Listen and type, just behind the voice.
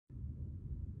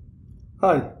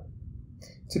Hi,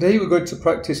 today we're going to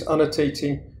practice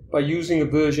annotating by using a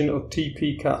version of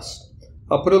TPCASTT.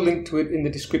 I'll put a link to it in the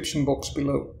description box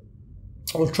below.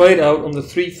 We'll try it out on The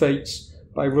Three Fates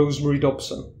by Rosemary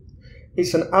Dobson.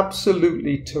 It's an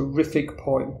absolutely terrific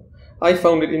poem. I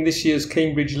found it in this year's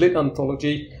Cambridge Lit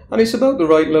Anthology, and it's about the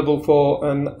right level for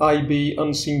an IB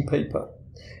unseen paper.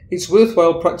 It's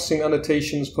worthwhile practicing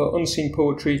annotations for unseen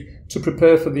poetry to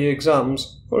prepare for the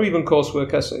exams or even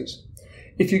coursework essays.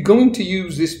 If you're going to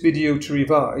use this video to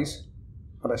revise,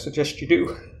 and I suggest you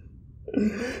do,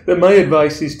 then my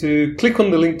advice is to click on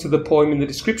the link to the poem in the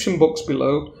description box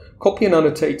below, copy and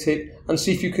annotate it, and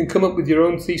see if you can come up with your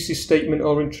own thesis statement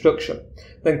or introduction.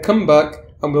 Then come back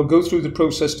and we'll go through the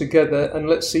process together and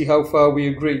let's see how far we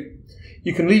agree.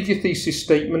 You can leave your thesis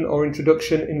statement or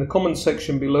introduction in the comments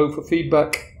section below for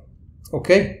feedback.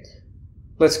 Okay,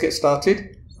 let's get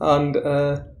started and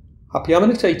happy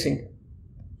annotating.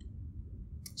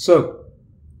 So,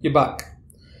 you're back.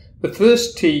 The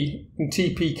first T in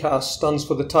TPCASTT stands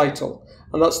for the title,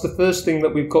 and that's the first thing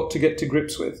that we've got to get to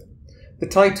grips with. The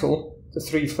title, The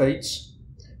Three Fates.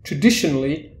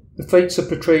 Traditionally, the fates are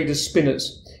portrayed as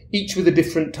spinners, each with a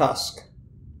different task.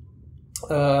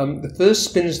 The first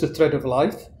spins the thread of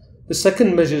life, the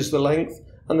second measures the length,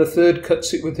 and the third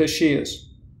cuts it with her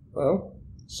shears. Well,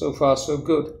 so far so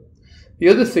good. The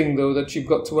other thing, though, that you've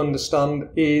got to understand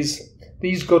is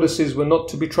these goddesses were not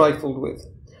to be trifled with.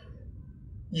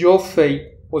 Your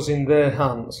fate was in their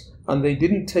hands, and they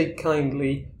didn't take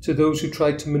kindly to those who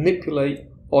tried to manipulate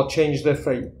or change their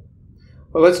fate.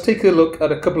 Well, let's take a look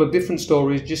at a couple of different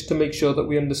stories just to make sure that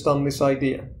we understand this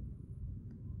idea.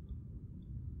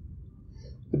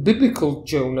 The biblical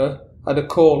Jonah had a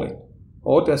calling,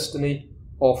 or destiny,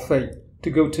 or fate,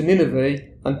 to go to Nineveh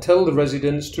and tell the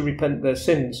residents to repent their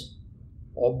sins.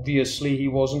 Obviously, he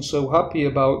wasn't so happy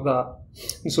about that,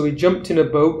 and so he jumped in a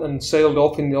boat and sailed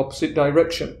off in the opposite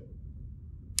direction.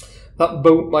 That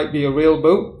boat might be a real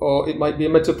boat, or it might be a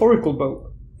metaphorical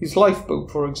boat, his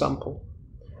lifeboat, for example.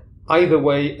 Either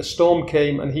way, a storm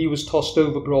came and he was tossed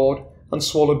overboard and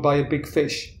swallowed by a big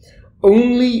fish.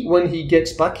 Only when he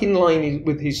gets back in line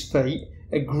with his fate,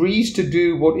 agrees to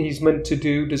do what he's meant to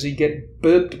do, does he get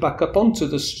burped back up onto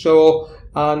the shore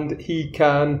and he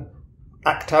can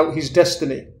act out his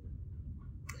destiny.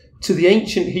 To the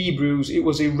ancient Hebrews, it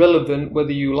was irrelevant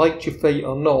whether you liked your fate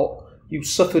or not, you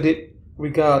suffered it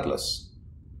regardless.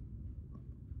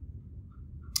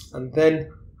 And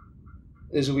then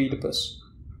there's Oedipus.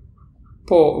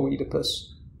 Poor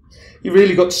Oedipus. He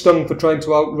really got stung for trying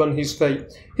to outrun his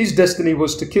fate. His destiny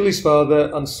was to kill his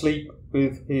father and sleep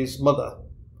with his mother.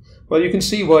 Well, you can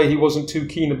see why he wasn't too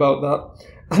keen about that.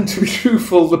 And to be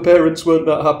truthful, the parents weren't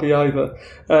that happy either.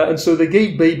 And so they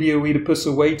gave baby Oedipus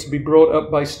away to be brought up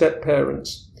by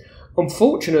step-parents.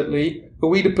 Unfortunately,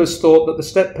 Oedipus thought that the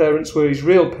step-parents were his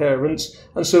real parents,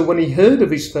 and so when he heard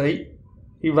of his fate,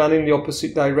 he ran in the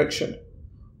opposite direction.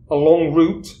 A long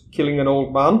route, killing an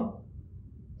old man,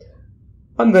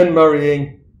 and then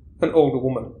marrying an older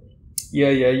woman. Yeah,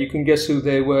 you can guess who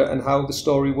they were and how the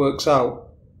story works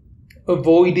out.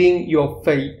 Avoiding your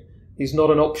fate is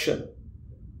not an option.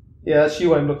 Yeah, that's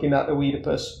you I'm looking at,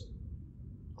 Oedipus.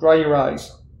 Dry your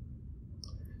eyes.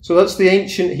 So that's the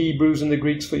ancient Hebrews and the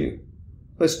Greeks for you.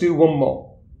 Let's do one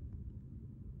more.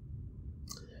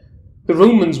 The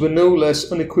Romans were no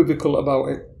less unequivocal about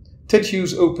it. Ted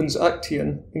Hughes opens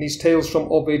Actaeon in his Tales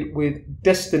from Ovid with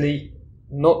destiny,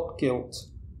 not guilt,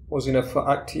 was enough for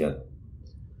Actaeon.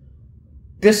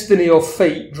 Destiny or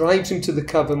fate drives him to the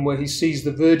cavern where he sees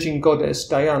the virgin goddess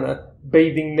Diana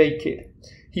bathing naked.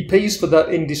 He pays for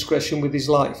that indiscretion with his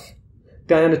life.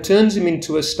 Diana turns him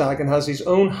into a stag and has his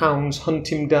own hounds hunt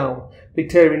him down. They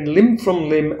tear him limb from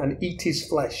limb and eat his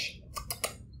flesh.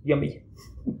 Yummy.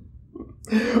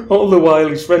 All the while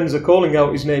his friends are calling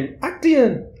out his name.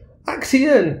 Actaeon!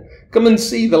 Actaeon! Come and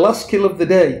see the last kill of the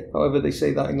day. However they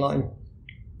say that in line.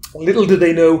 Little do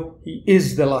they know he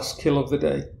is the last kill of the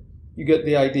day. You get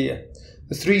the idea.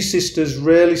 The three sisters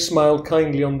rarely smiled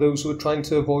kindly on those who were trying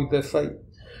to avoid their fate.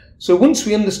 So once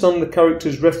we understand the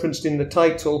characters referenced in the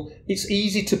title, it's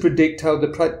easy to predict how the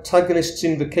protagonist's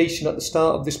invocation at the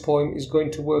start of this poem is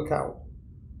going to work out.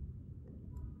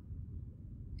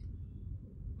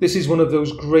 This is one of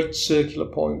those great circular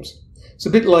poems. It's a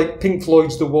bit like Pink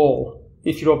Floyd's The Wall,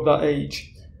 if you're of that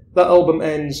age. That album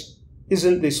ends,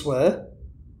 "Isn't this where?"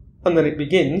 And then it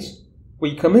begins,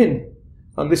 "We come in."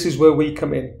 And this is where we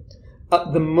come in.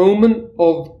 At the moment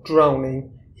of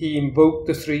drowning, he invoked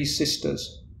the three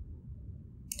sisters.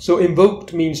 So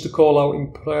invoked means to call out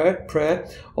in prayer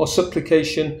or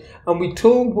supplication, and we're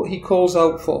told what he calls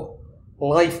out for,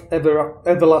 life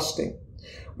everlasting.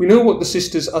 We know what the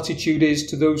sisters' attitude is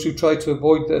to those who try to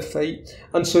avoid their fate,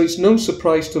 and so it's no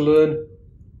surprise to learn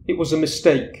it was a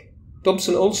mistake.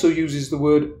 Dobson also uses the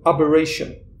word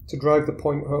aberration to drive the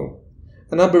point home.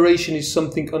 An aberration is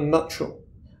something unnatural,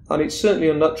 and it's certainly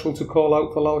unnatural to call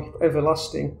out for life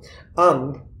everlasting,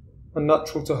 and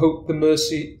unnatural to hope for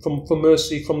mercy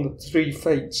from the three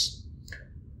fates.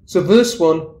 So verse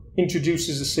 1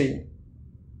 introduces a scene.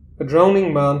 A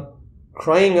drowning man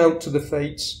crying out to the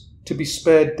fates to be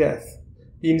spared death.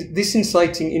 This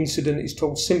inciting incident is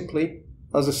told simply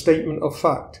as a statement of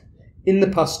fact, in the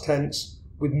past tense,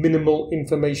 with minimal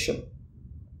information.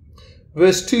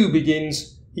 Verse 2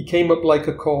 begins, he came up like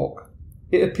a cork.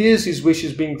 It appears his wish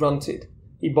has been granted.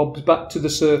 He bobs back to the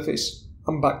surface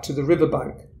and back to the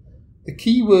riverbank. The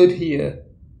key word here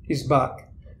is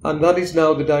back, and that is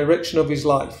now the direction of his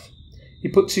life. He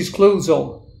puts his clothes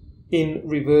on in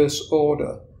reverse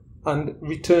order and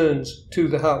returns to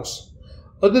the house.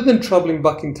 Other than travelling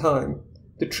back in time,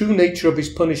 the true nature of his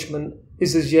punishment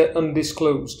is as yet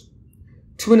undisclosed.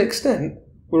 To an extent,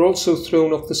 we're also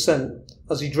thrown off the scent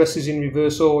as he dresses in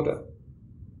reverse order.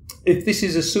 If this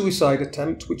is a suicide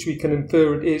attempt, which we can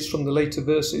infer it is from the later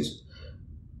verses,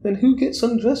 then who gets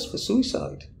undressed for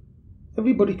suicide?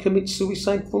 Everybody commits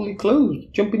suicide fully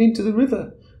clothed, jumping into the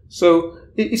river. So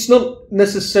it's not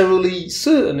necessarily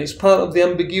certain. It's part of the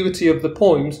ambiguity of the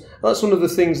poems. That's one of the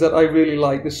things that I really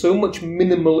like. There's so much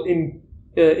minimal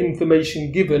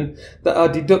information given that our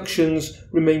deductions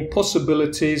remain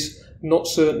possibilities, not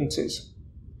certainties.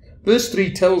 Verse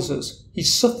 3 tells us he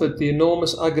suffered the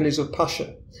enormous agonies of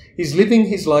passion. He's living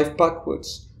his life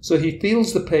backwards, so he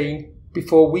feels the pain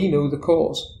before we know the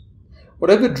cause.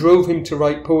 Whatever drove him to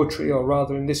write poetry, or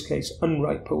rather in this case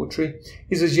unwrite poetry,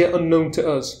 is as yet unknown to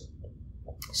us.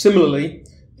 Similarly,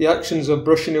 the actions of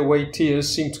brushing away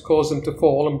tears seem to cause them to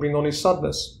fall and bring on his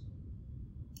sadness.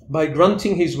 By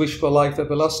granting his wish for life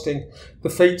everlasting, the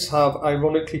fates have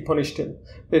ironically punished him.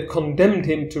 They've condemned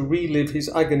him to relive his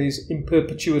agonies in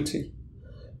perpetuity.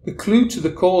 The clue to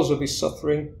the cause of his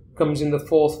suffering comes in the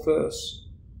 4th verse.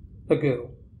 A girl.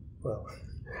 Well,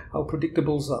 how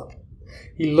predictable is that?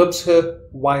 He loves her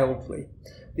wildly.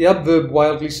 The adverb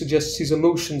wildly suggests his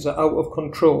emotions are out of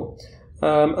control.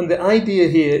 And the idea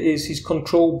here is he's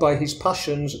controlled by his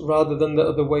passions rather than the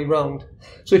other way round.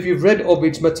 So if you've read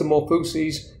Ovid's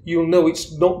Metamorphoses, you'll know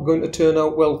it's not going to turn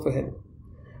out well for him.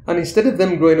 And instead of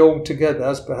them growing old together,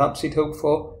 as perhaps he'd hoped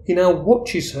for, he now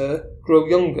watches her grow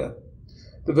younger.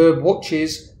 The verb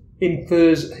watches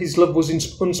infers his love was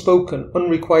unspoken,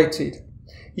 unrequited.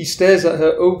 He stares at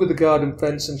her over the garden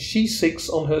fence and she sits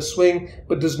on her swing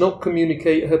but does not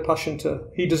communicate her passion to her.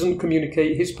 He doesn't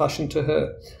communicate his passion to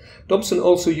her. Dobson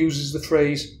also uses the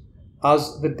phrase,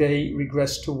 as the day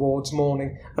regressed towards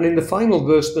morning. And in the final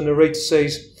verse, the narrator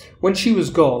says, when she was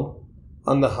gone,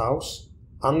 and the house,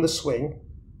 and the swing,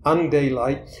 and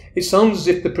daylight, it sounds as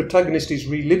if the protagonist is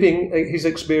reliving his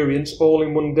experience all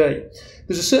in one day.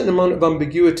 There's a certain amount of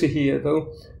ambiguity here,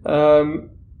 though.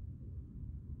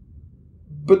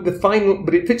 But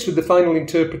it fits with the final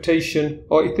interpretation,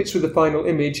 or it fits with the final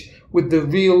image, with the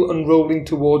real unrolling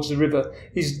towards the river.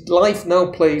 His life now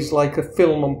plays like a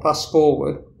film on fast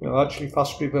forward, actually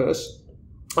fast reverse.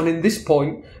 And in this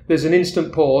point, there's an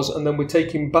instant pause, and then we're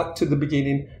taken back to the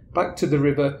beginning, back to the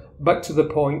river, back to the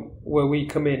point where we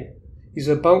come in. He's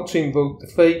about to invoke the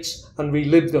fates and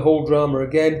relive the whole drama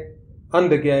again,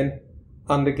 and again,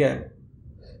 and again.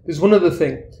 There's one other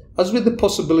thing. As with the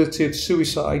possibility of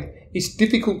suicide, it's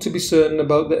difficult to be certain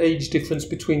about the age difference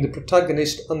between the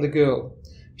protagonist and the girl.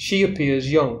 She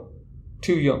appears young,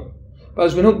 too young. But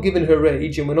as we're not given her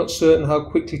age and we're not certain how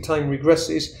quickly time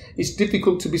regresses, it's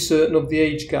difficult to be certain of the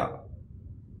age gap.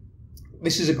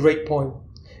 This is a great point.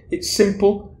 It's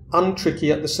simple and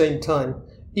tricky at the same time.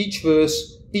 Each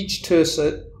verse, each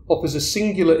tercet, offers a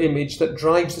singular image that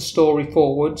drives the story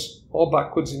forwards, or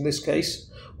backwards in this case.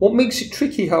 What makes it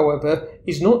tricky, however,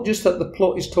 is not just that the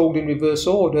plot is told in reverse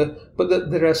order, but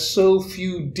that there are so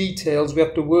few details we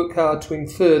have to work hard to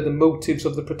infer the motives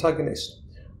of the protagonist.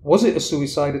 Was it a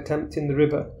suicide attempt in the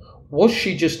river? Was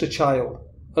she just a child,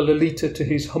 a Lolita to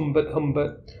his Humbert?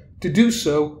 To do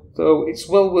so, though, it's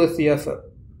well worth the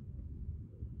effort.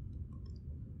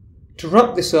 To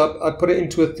wrap this up, I put it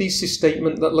into a thesis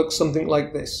statement that looks something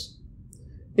like this.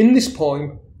 In this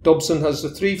poem, Dobson has the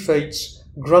three fates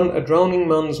grant a drowning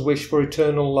man's wish for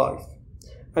eternal life.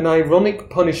 An ironic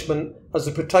punishment as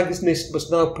the protagonist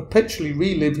must now perpetually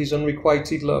relive his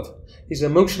unrequited love, his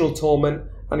emotional torment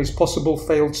and his possible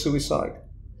failed suicide.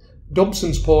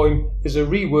 Dobson's poem is a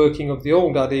reworking of the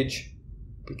old adage,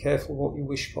 be careful what you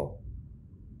wish for.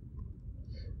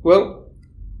 Well,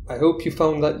 I hope you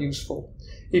found that useful.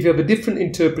 If you have a different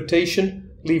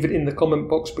interpretation, leave it in the comment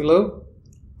box below.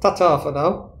 Ta-ta for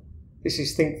now. This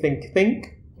is Think, Think,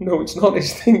 Think. No, it's not.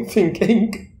 It's Think, Think,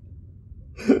 Ink.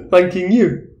 Thanking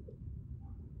you.